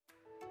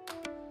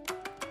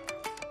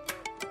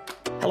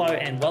Hello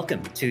and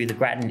welcome to the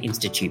Grattan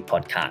Institute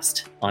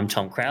podcast. I'm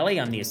Tom Crowley.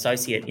 I'm the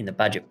Associate in the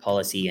Budget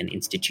Policy and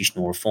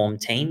Institutional Reform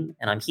team,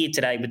 and I'm here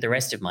today with the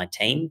rest of my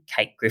team,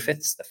 Kate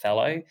Griffiths, the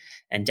Fellow,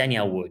 and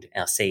Danielle Wood,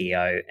 our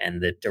CEO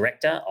and the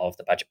Director of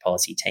the Budget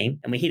Policy team.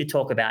 And we're here to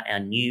talk about our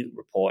new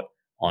report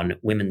on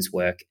women's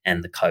work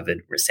and the COVID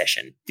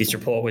recession. This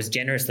report was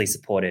generously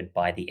supported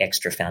by the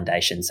Extra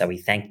Foundation, so we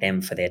thank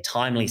them for their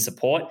timely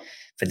support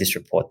for this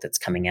report that's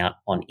coming out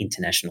on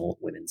International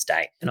Women's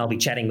Day. And I'll be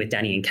chatting with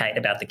Danny and Kate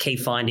about the key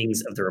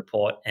findings of the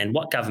report and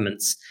what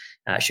governments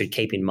should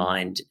keep in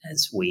mind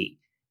as we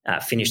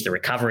finish the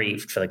recovery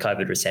for the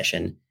COVID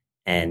recession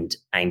and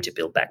aim to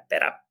build back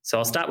better. So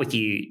I'll start with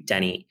you,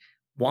 Danny.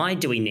 Why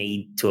do we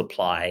need to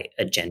apply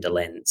a gender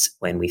lens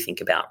when we think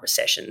about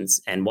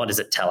recessions, and what does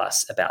it tell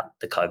us about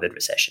the COVID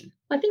recession?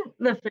 I think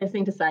the first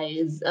thing to say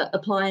is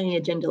applying a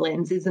gender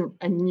lens isn't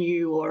a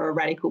new or a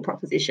radical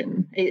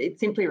proposition. It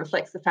simply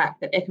reflects the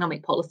fact that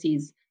economic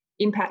policies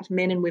impact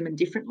men and women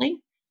differently.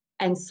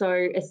 And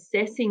so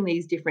assessing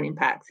these different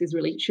impacts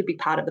should be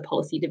part of the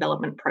policy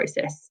development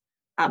process.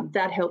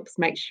 That helps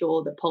make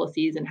sure that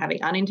policy isn't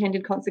having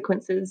unintended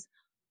consequences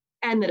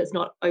and that it's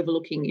not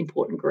overlooking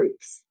important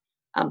groups.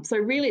 So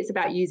really it's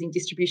about using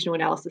distributional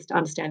analysis to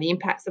understand the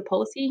impacts of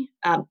policy.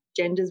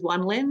 Gender's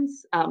one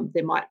lens.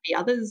 There might be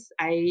others: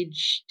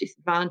 age,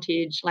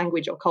 disadvantage,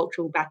 language or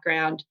cultural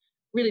background.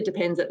 Really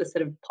depends at the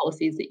sort of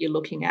policies that you're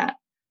looking at.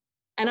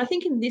 And I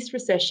think in this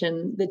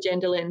recession, the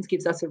gender lens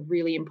gives us a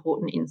really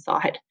important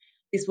insight.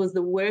 This was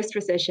the worst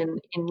recession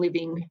in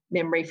living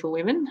memory for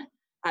women.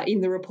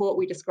 In the report,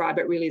 we describe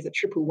it really as a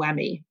triple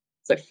whammy.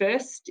 So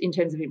first, in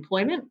terms of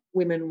employment,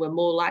 women were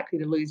more likely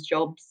to lose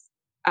jobs,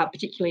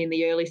 particularly in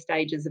the early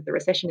stages of the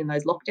recession in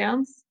those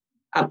lockdowns.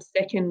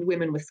 Second,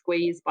 women were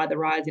squeezed by the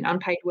rise in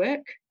unpaid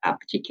work,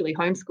 particularly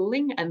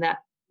homeschooling, and that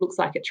looks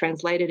like it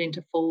translated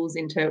into falls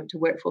into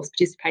workforce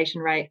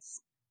participation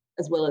rates,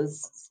 as well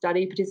as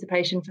study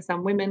participation for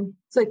some women.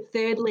 So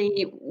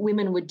thirdly,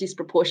 women were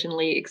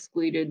disproportionately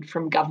excluded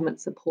from government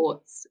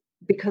supports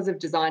because of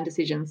design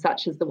decisions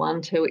such as the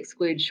one to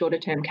exclude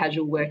shorter-term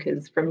casual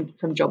workers from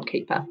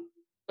JobKeeper.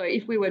 So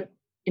if we were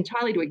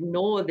entirely to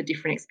ignore the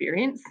different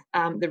experience,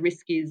 the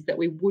risk is that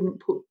we wouldn't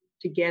put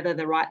together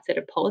the right set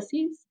of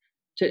policies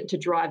to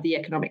drive the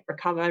economic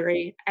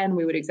recovery, and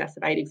we would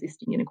exacerbate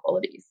existing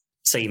inequalities.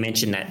 So you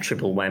mentioned that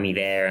triple whammy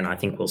there, and I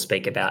think we'll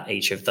speak about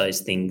each of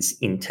those things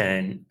in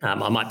turn.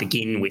 I might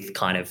begin with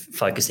kind of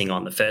focusing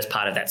on the first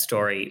part of that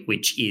story,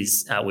 which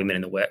is women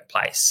in the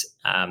workplace.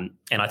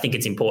 And I think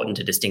it's important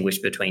to distinguish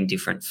between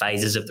different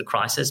phases of the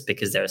crisis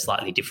because there are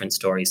slightly different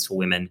stories for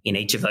women in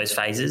each of those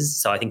phases.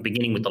 So I think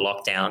beginning with the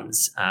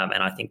lockdowns,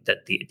 and I think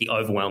that the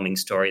overwhelming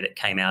story that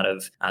came out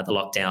of the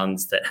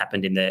lockdowns that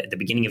happened in the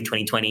beginning of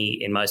 2020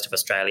 in most of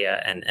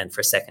Australia and for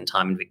a second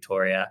time in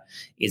Victoria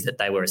is that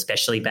they were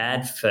especially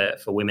bad for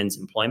women's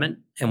employment.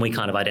 And we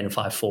kind of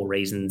identify 4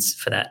 reasons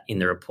for that in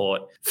the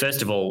report.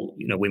 First of all,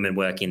 women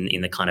work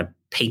in the kind of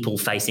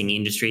people-facing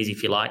industries,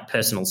 if you like,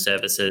 personal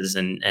services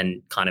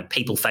and kind of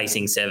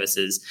people-facing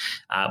services,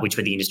 which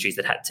were the industries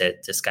that had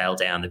to scale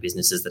down, the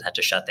businesses that had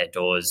to shut their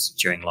doors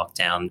during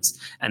lockdowns.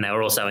 And they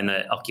were also in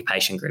the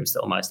occupation groups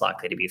that were most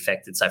likely to be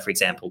affected. So, for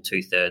example,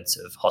 2/3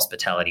 of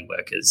hospitality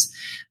workers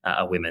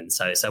are women.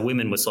 So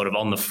women were sort of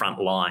on the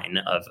front line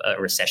of a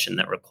recession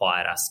that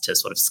required us to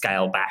sort of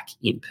scale back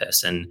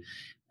in-person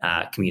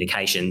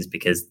communications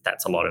because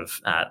that's a lot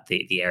of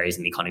the areas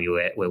in the economy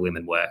where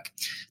women work.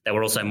 They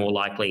were also more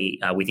likely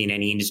within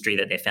any industry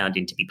that they're found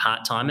in to be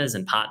part-timers,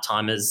 and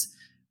part-timers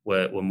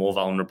were more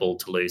vulnerable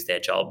to lose their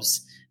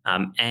jobs.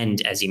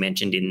 And as you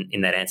mentioned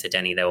in that answer,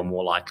 Danny, they were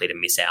more likely to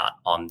miss out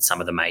on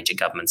some of the major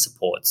government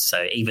supports.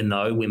 So even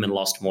though women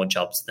lost more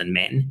jobs than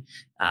men,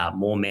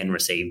 more men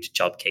received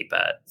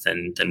JobKeeper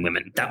than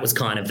women. That was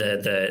kind of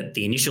the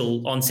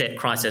initial onset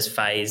crisis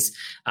phase.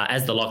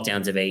 As the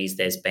lockdowns have eased,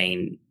 there's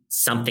been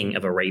something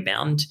of a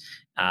rebound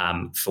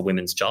for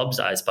women's jobs.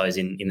 I suppose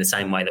in the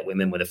same way that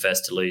women were the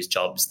first to lose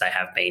jobs, they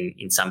have been,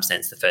 in some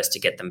sense, the first to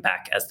get them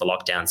back as the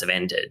lockdowns have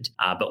ended.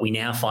 But we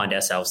now find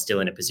ourselves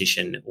still in a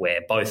position where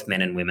both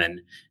men and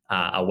women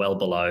are well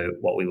below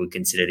what we would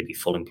consider to be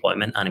full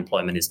employment.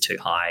 Unemployment is too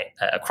high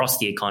across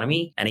the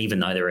economy. And even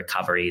though the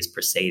recovery is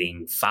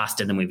proceeding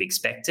faster than we've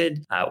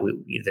expected,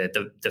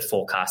 the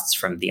forecasts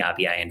from the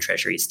RBA and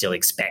Treasury still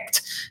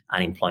expect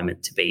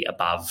unemployment to be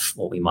above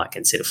what we might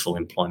consider full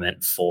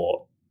employment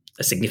for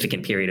a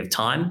significant period of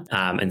time.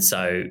 And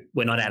so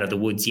we're not out of the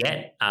woods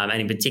yet.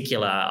 And in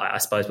particular, I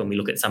suppose when we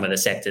look at some of the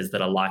sectors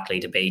that are likely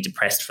to be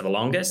depressed for the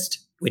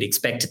longest, we'd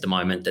expect at the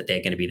moment that they're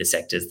going to be the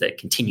sectors that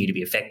continue to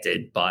be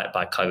affected by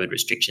COVID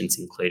restrictions,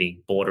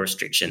 including border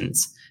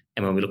restrictions.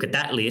 And when we look at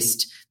that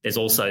list, there's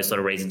also sort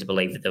of reason to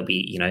believe that there'll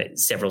be,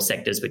 several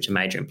sectors which are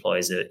major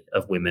employers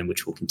of women,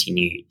 which will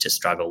continue to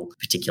struggle,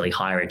 particularly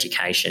higher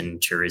education,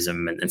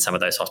 tourism, and some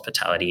of those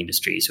hospitality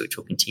industries, which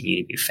will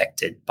continue to be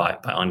affected by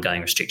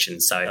ongoing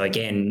restrictions. So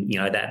again,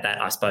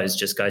 that I suppose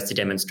just goes to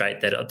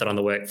demonstrate that on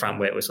the work front,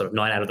 we're sort of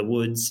not out of the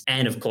woods.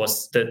 And of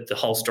course, the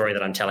whole story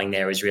that I'm telling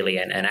there is really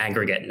an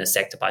aggregate and a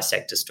sector by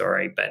sector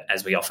story. But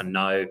as we often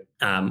know,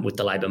 with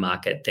the labour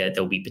market,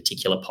 there'll be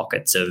particular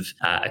pockets of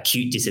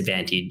acute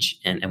disadvantage.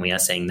 And we are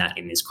seeing that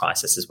in this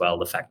crisis as well,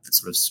 the fact that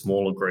sort of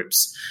smaller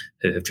groups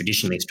who have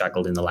traditionally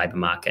struggled in the labour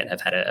market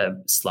have had a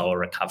slower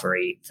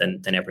recovery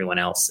than everyone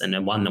else. And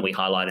then one that we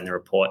highlight in the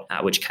report,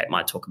 which Kate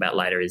might talk about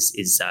later,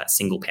 is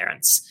single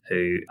parents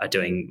who are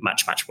doing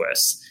much, much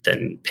worse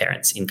than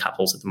parents in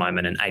couples at the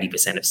moment, and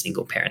 80% of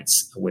single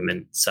parents are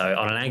women. So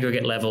on an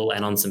aggregate level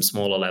and on some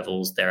smaller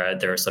levels, there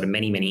are sort of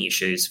many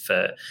issues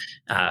for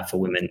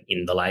women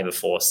in the labour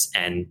force.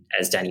 And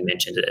as Danny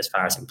mentioned, as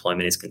far as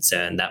employment is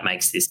concerned, that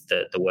makes this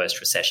the worst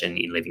recession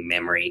in living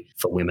memory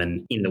for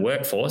women in the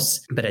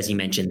workforce. But as you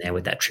mentioned there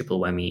with that triple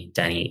whammy,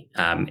 Danny,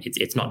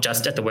 it's not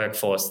just at the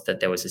workforce that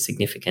there was a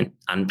significant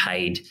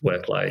unpaid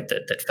workload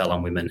that fell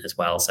on women as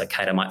well. So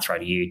Kate, I might throw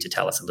to you to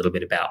tell us a little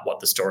bit about what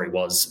the story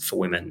was for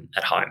women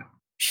at home.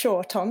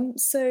 Sure, Tom.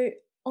 So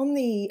on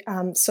the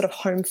sort of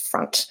home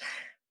front,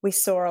 we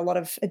saw a lot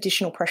of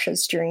additional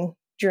pressures during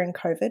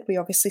COVID. We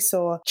obviously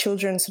saw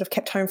children sort of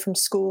kept home from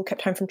school,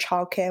 kept home from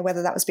childcare,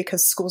 whether that was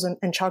because schools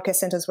and childcare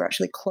centres were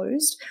actually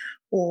closed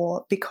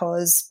or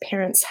because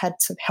parents had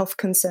some health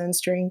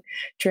concerns during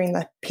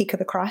the peak of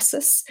the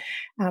crisis.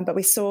 But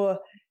we saw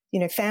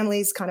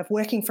families kind of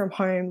working from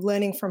home,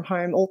 learning from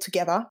home all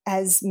together.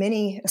 As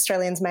many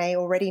Australians may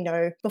already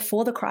know,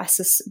 before the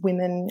crisis,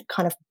 women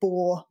kind of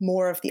bore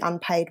more of the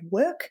unpaid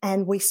work.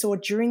 And we saw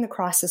during the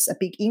crisis a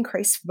big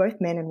increase for both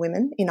men and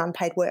women in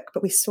unpaid work,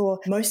 but we saw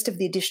most of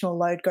the additional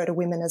load go to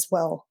women as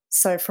well.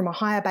 So from a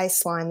higher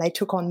baseline, they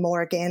took on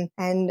more again.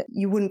 And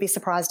you wouldn't be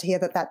surprised to hear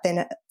that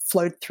then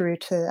flowed through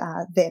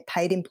to their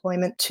paid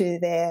employment, to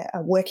their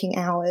working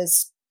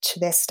hours, to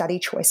their study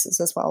choices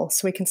as well.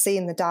 So we can see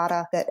in the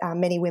data that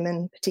many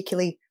women,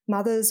 particularly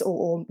mothers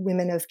or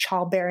women of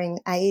childbearing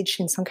age,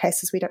 in some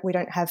cases we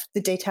don't have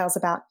the details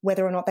about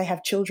whether or not they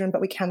have children,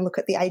 but we can look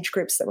at the age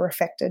groups that were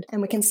affected.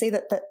 And we can see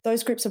that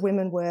those groups of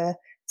women were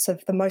sort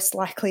of the most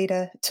likely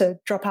to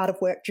drop out of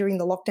work during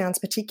the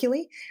lockdowns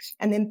particularly,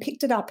 and then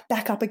picked it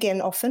back up again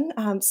often.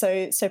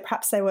 So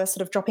perhaps they were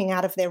sort of dropping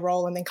out of their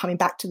role and then coming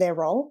back to their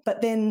role.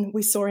 But then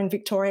we saw in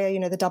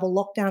Victoria, the double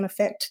lockdown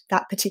effect,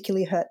 that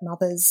particularly hurt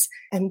mothers.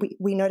 And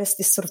we noticed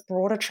this sort of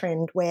broader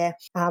trend where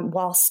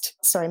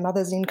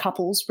mothers in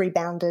couples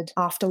rebounded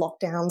after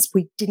lockdowns,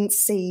 we didn't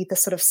see the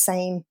sort of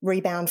same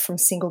rebound from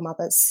single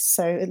mothers.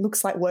 So it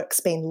looks like work's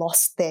been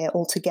lost there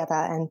altogether,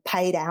 and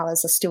paid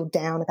hours are still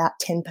down about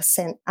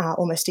 10%.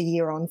 Almost a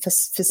year on for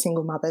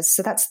single mothers.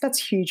 So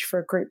that's huge for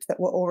a group that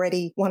were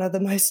already one of the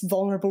most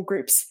vulnerable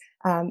groups,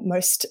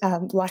 most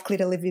likely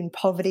to live in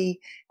poverty.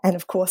 And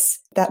of course,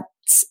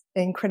 that's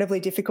an incredibly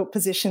difficult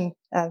position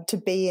to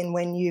be in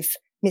when you've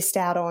missed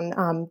out on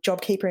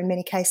JobKeeper in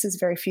many cases.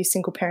 Very few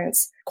single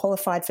parents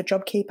qualified for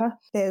JobKeeper.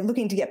 They're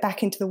looking to get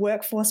back into the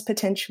workforce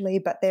potentially,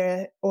 but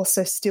they're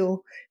also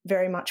still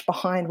very much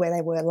behind where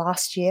they were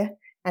last year,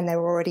 and they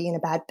were already in a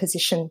bad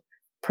position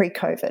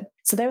pre-COVID.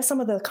 So there were some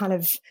of the kind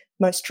of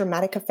most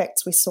dramatic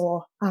effects we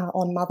saw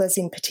on mothers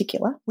in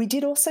particular. We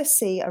did also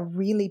see a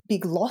really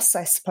big loss,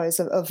 I suppose,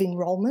 of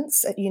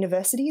enrolments at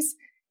universities.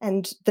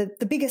 And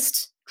the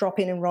biggest drop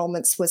in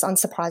enrolments was,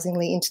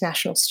 unsurprisingly,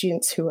 international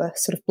students who were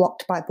sort of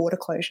blocked by border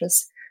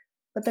closures.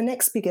 But the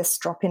next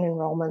biggest drop in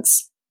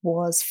enrolments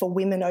was for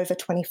women over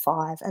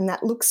 25. And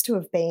that looks to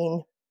have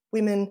been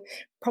women,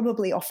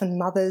 probably often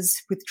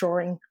mothers,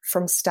 withdrawing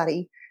from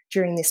study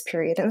during this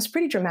period. And it was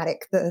pretty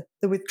dramatic. The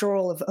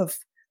withdrawal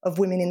of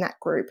women in that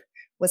group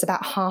was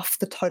about half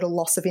the total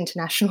loss of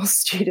international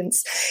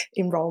students'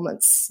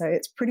 enrolments. So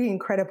it's pretty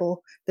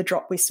incredible, the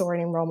drop we saw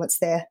in enrolments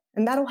there.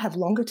 And that'll have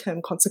longer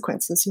term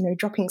consequences.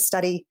 Dropping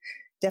study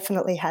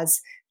definitely has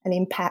an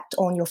impact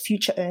on your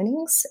future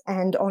earnings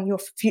and on your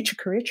future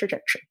career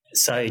trajectory.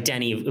 So,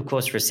 Danny, of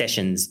course,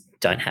 recessions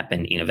don't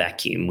happen in a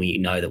vacuum. We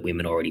know that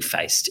women already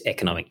faced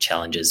economic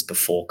challenges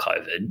before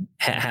COVID.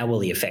 How will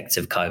the effects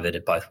of COVID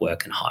at both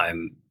work and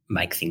home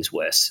make things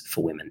worse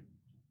for women?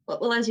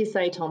 Well, as you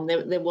say, Tom,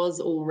 there was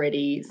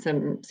already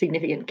some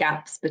significant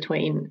gaps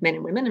between men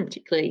and women, and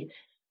particularly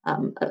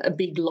a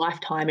big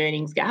lifetime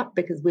earnings gap,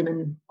 because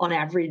women on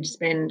average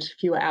spend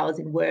fewer hours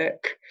in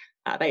work,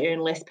 they earn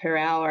less per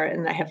hour,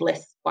 and they have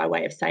less by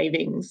way of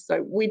savings.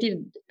 So we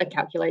did a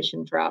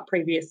calculation for our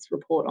previous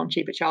report on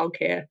cheaper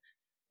childcare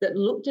that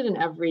looked at an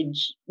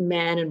average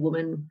man and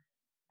woman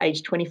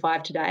aged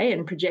 25 today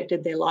and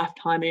projected their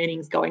lifetime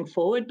earnings going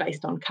forward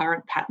based on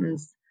current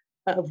patterns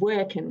of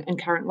work and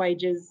current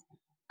wages.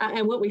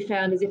 And what we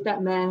found is if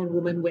that man and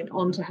woman went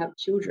on to have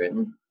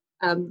children,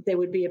 there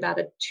would be about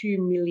a $2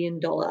 million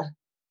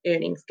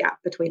earnings gap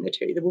between the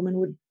two. The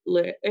woman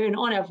would earn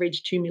on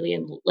average $2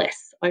 million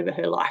less over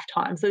her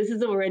lifetime. So this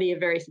is already a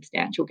very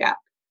substantial gap.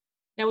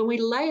 Now, when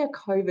we layer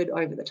COVID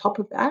over the top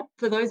of that,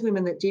 for those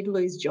women that did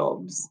lose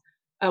jobs,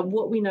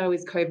 what we know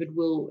is COVID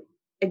will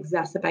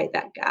exacerbate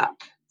that gap,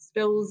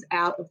 spills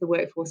out of the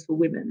workforce for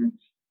women,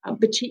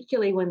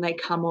 particularly when they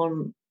come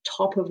on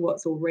top of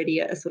what's already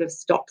a sort of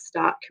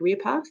stop-start career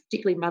path.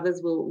 Particularly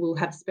mothers will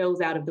have spells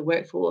out of the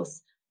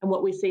workforce. And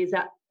what we see is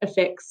that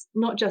affects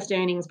not just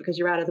earnings because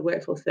you're out of the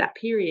workforce for that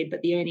period,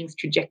 but the earnings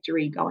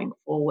trajectory going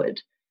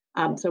forward.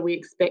 So we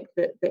expect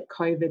that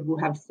COVID will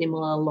have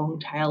similar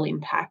long tail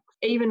impacts.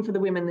 Even for the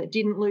women that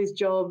didn't lose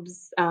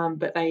jobs,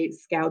 but they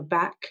scaled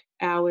back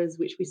hours,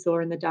 which we saw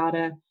in the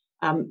data,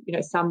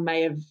 some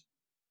may have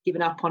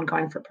given up on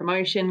going for a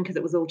promotion because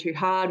it was all too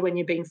hard when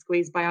you're being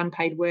squeezed by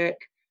unpaid work.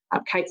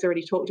 Kate's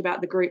already talked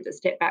about the group that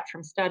stepped back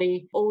from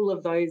study. All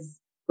of those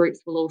groups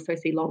will also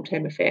see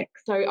long-term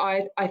effects. So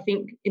I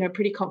think,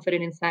 pretty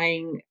confident in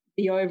saying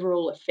the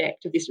overall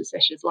effect of this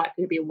recession is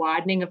likely to be a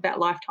widening of that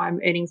lifetime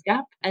earnings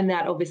gap. And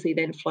that obviously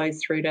then flows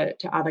through to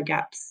other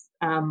gaps,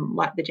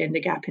 like the gender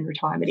gap in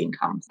retirement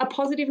incomes. A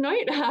positive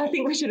note, I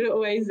think we should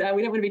always,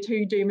 we don't want to be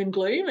too doom and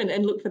gloom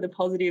and look for the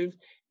positive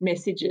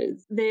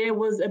messages. There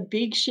was a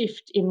big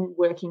shift in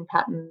working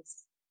patterns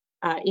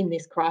in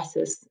this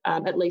crisis,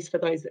 at least for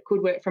those that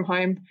could work from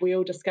home. We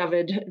all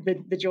discovered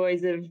the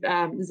joys of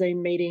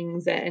Zoom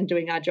meetings and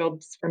doing our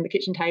jobs from the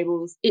kitchen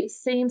tables. It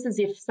seems as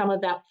if some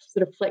of that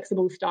sort of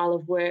flexible style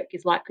of work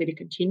is likely to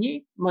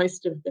continue.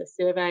 Most of the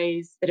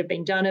surveys that have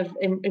been done of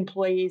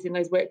employees in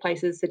those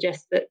workplaces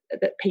suggest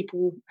that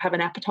people have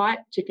an appetite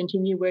to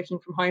continue working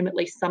from home at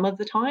least some of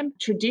the time.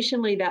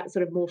 Traditionally, that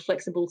sort of more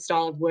flexible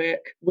style of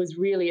work was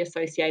really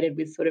associated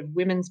with sort of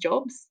women's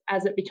jobs.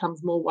 As it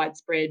becomes more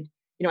widespread,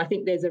 I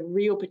think there's a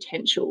real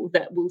potential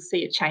that we'll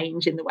see a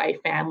change in the way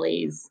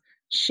families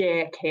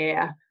share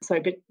care. So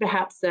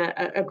perhaps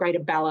a greater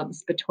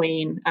balance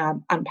between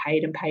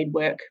unpaid and paid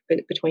work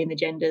between the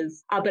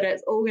genders. But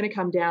it's all going to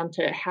come down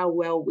to how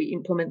well we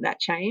implement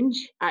that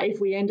change. If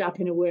we end up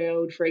in a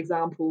world, for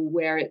example,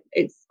 where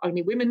it's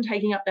only women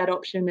taking up that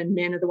option and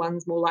men are the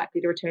ones more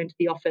likely to return to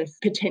the office,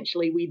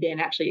 potentially we then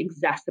actually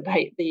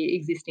exacerbate the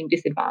existing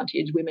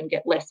disadvantage. Women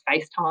get less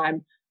face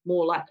time,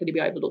 more likely to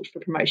be overlooked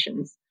for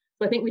promotions.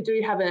 So I think we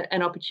do have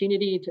an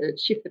opportunity to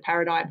shift the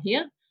paradigm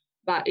here,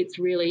 but it's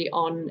really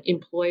on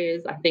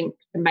employers, I think,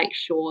 to make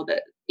sure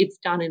that it's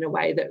done in a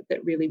way that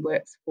really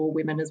works for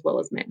women as well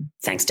as men.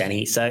 Thanks,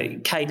 Danny. So,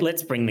 Kate,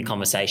 let's bring the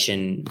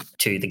conversation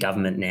to the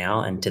government now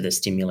and to the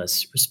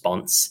stimulus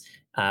response.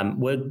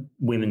 Were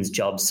women's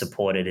jobs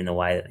supported in the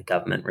way that the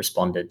government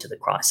responded to the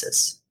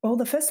crisis? Well,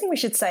 the first thing we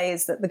should say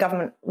is that the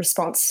government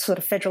response, sort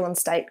of federal and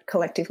state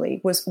collectively,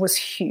 was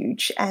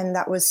huge. And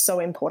that was so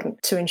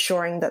important to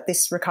ensuring that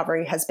this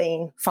recovery has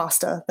been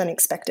faster than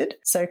expected.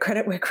 So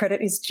credit where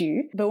credit is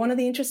due. But one of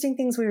the interesting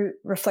things we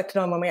reflected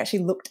on when we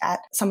actually looked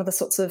at some of the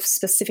sorts of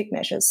specific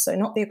measures, so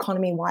not the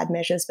economy-wide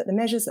measures, but the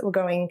measures that were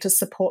going to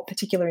support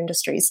particular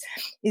industries,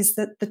 is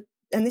that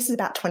and this is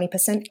about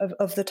 20%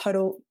 of the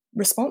total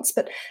response,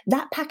 but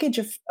that package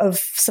of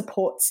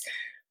supports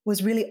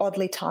was really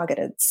oddly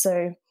targeted.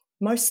 So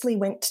mostly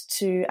went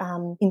to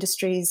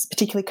industries,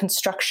 particularly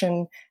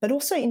construction, but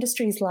also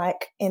industries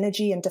like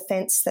energy and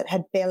defence that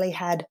had barely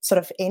had sort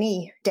of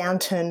any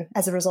downturn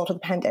as a result of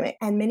the pandemic.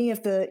 And many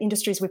of the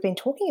industries we've been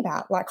talking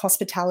about, like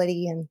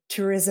hospitality and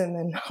tourism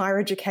and higher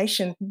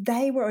education,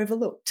 they were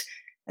overlooked.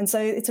 And so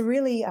it's a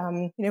really,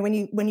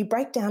 when you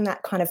break down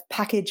that kind of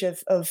package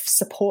of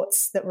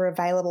supports that were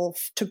available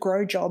to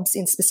grow jobs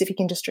in specific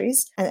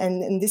industries,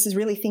 and this is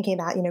really thinking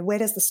about, where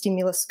does the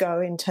stimulus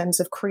go in terms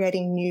of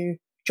creating new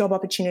job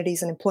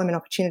opportunities and employment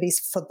opportunities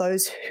for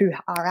those who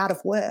are out of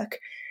work.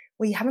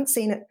 We haven't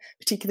seen it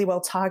particularly well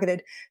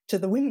targeted to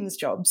the women's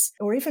jobs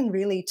or even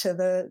really to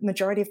the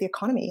majority of the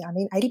economy. I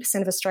mean,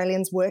 80% of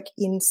Australians work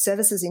in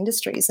services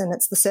industries, and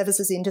it's the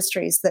services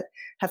industries that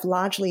have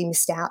largely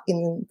missed out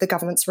in the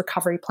government's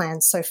recovery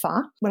plans so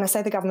far. When I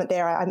say the government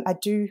there, I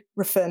do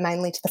refer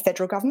mainly to the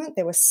federal government.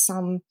 There was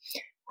some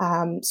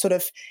sort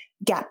of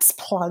gaps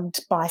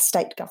plugged by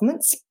state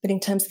governments. But in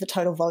terms of the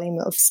total volume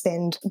of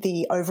spend,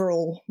 the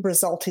overall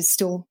result is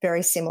still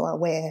very similar,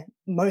 where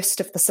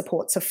most of the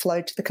supports have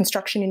flowed to the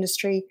construction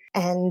industry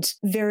and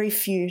very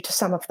few to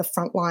some of the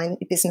frontline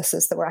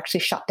businesses that were actually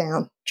shut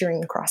down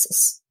during the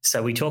crisis.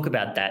 So we talk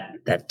about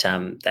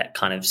that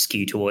kind of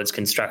skew towards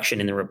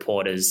construction in the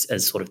report as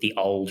sort of the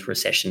old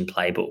recession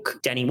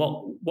playbook. Danny,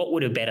 what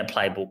would a better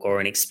playbook or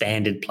an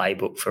expanded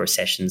playbook for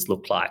recessions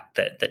look like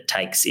that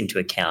takes into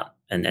account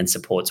and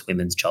supports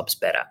women's jobs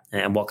better?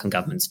 And what can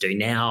governments do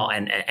now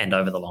and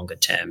over the longer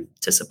term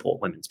to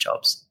support women's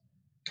jobs?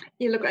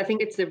 Yeah, look, I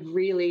think it's a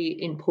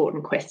really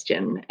important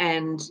question.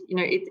 And,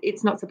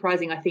 it's not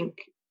surprising. I think,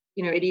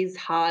 it is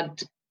hard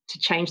to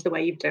change the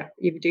way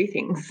you do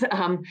things.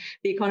 The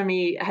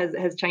economy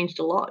has changed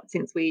a lot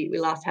since we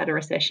last had a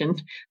recession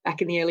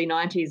back in the early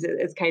 90s,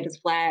 as Kate has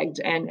flagged.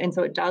 And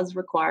so it does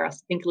require us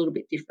to think a little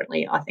bit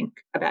differently, I think,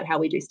 about how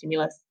we do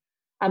stimulus.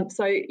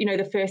 So,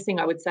 the first thing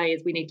I would say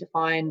is we need to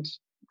find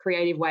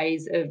creative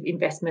ways of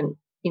investment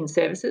in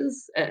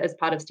services as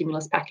part of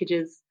stimulus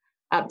packages.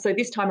 So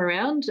this time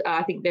around,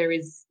 I think there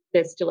is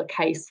there's still a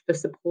case for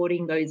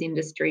supporting those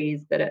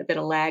industries that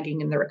are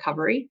lagging in the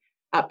recovery,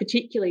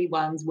 particularly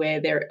ones where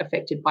they're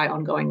affected by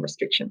ongoing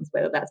restrictions,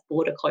 whether that's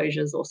border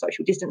closures or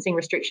social distancing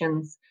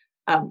restrictions.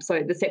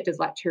 So the sectors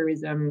like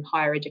tourism,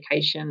 higher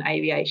education,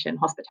 aviation,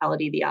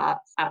 hospitality, the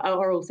arts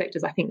are all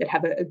sectors I think that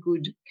have a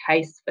good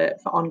case for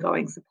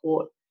ongoing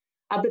support.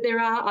 But there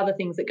are other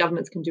things that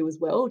governments can do as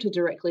well to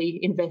directly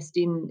invest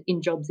in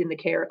jobs in the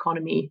care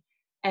economy.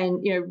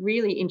 And,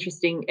 really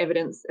interesting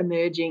evidence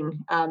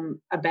emerging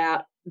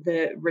about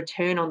the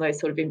return on those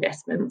sort of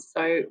investments.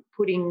 So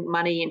putting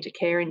money into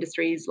care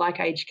industries like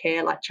aged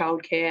care, like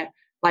childcare,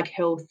 like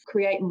health,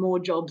 create more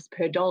jobs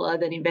per dollar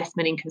than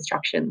investment in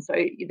construction. So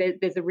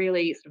there's a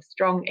really sort of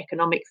strong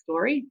economic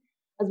story,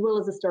 as well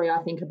as a story,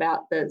 I think,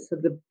 about the sort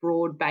of the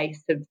broad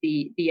base of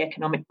the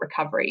economic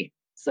recovery.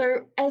 So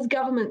as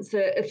governments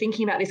are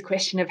thinking about this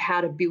question of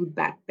how to build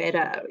back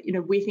better,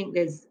 we think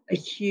there's a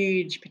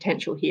huge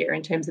potential here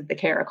in terms of the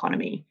care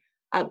economy.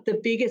 The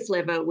biggest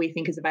lever we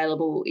think is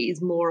available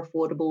is more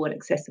affordable and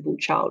accessible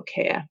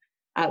childcare.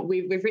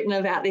 We've written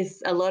about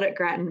this a lot at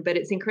Grattan, but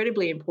it's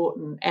incredibly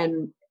important,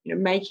 and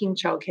making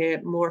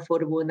childcare more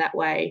affordable in that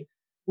way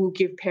will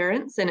give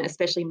parents, and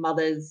especially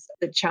mothers,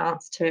 the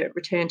chance to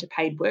return to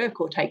paid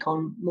work or take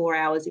on more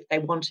hours if they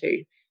want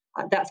to.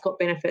 That's got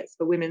benefits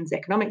for women's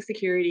economic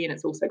security, and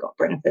it's also got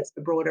benefits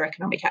for broader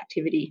economic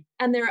activity.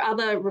 And there are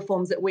other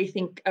reforms that we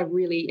think are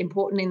really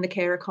important in the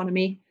care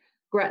economy.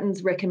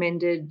 Grattan's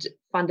recommended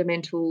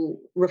fundamental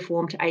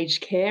reform to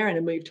aged care and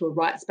a move to a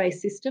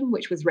rights-based system,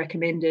 which was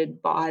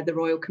recommended by the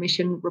Royal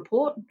Commission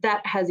report.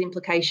 That has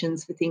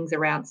implications for things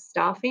around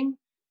staffing,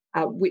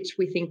 which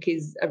we think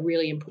is a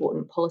really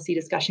important policy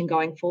discussion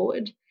going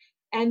forward.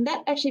 And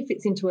that actually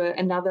fits into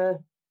another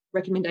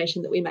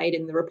recommendation that we made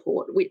in the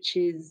report, which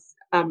is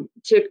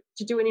to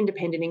do an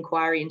independent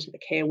inquiry into the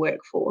care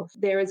workforce.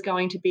 There is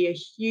going to be a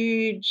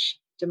huge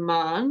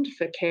demand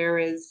for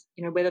carers,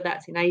 whether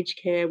that's in aged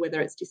care, whether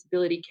it's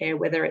disability care,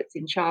 whether it's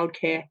in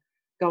childcare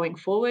going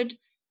forward.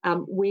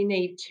 We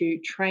need to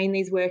train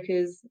these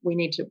workers. We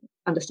need to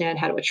understand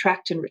how to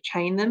attract and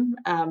retain them,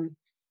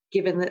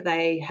 given that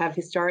they have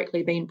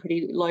historically been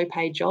pretty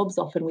low-paid jobs,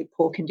 often with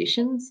poor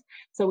conditions.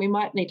 So we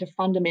might need to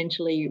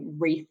fundamentally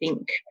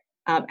rethink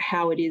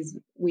how it is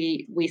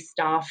we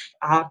staff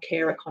our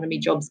care economy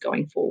jobs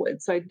going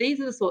forward. So these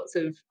are the sorts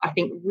of, I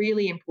think,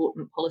 really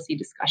important policy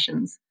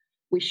discussions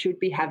we should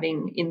be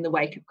having in the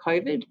wake of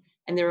COVID,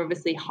 and they're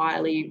obviously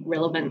highly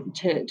relevant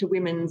to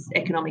women's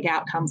economic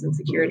outcomes and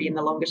security in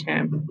the longer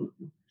term.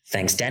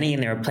 Thanks, Danny.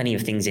 And there are plenty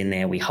of things in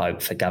there we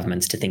hope for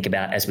governments to think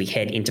about as we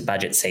head into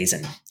budget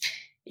season.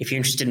 If you're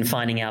interested in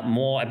finding out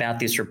more about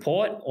this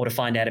report or to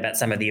find out about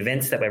some of the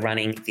events that we're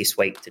running this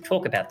week to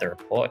talk about the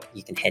report,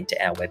 you can head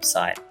to our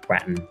website,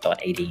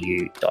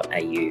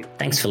 grattan.edu.au.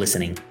 Thanks for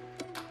listening.